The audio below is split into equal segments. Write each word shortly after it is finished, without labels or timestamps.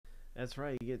That's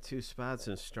right. You get 2 spots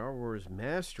in Star Wars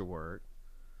Masterwork.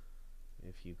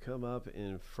 If you come up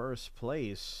in first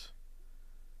place,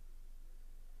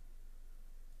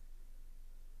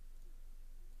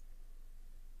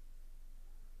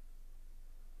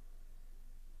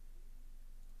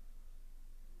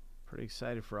 pretty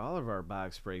excited for all of our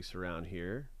box breaks around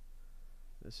here.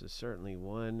 This is certainly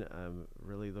one I'm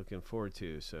really looking forward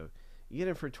to. So you get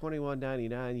it for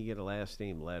 $21.99. You get a last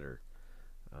name letter.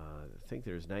 I think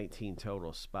there's 19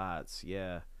 total spots.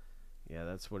 Yeah,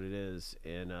 that's what it is.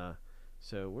 And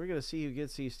so we're gonna see who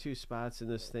gets these 2 spots in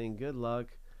this thing. Good luck.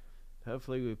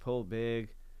 Hopefully we pull big.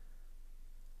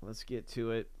 Let's get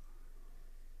to it.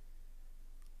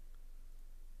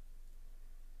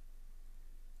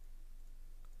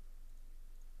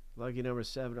 Lucky number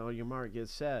 7 on your mark. Get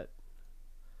set.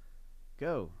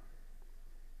 Go.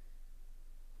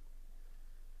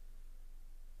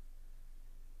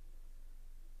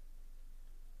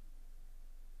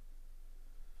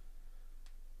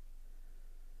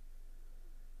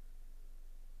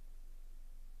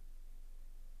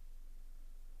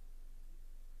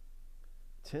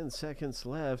 10 seconds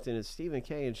left, and it's Stephen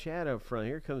K and Chad up front.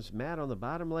 Here comes Matt on the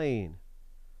bottom lane.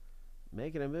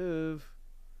 Making a move.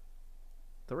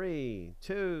 3,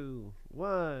 2,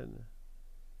 1.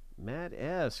 Matt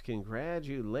S.,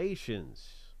 congratulations.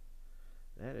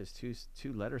 That is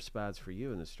two letter spots for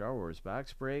you in the Star Wars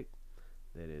box break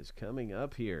that is coming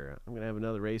up here. I'm going to have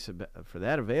another race for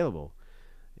that available.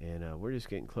 And we're just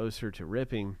getting closer to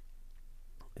ripping.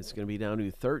 It's going to be down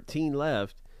to 13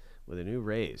 left with a new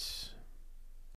race.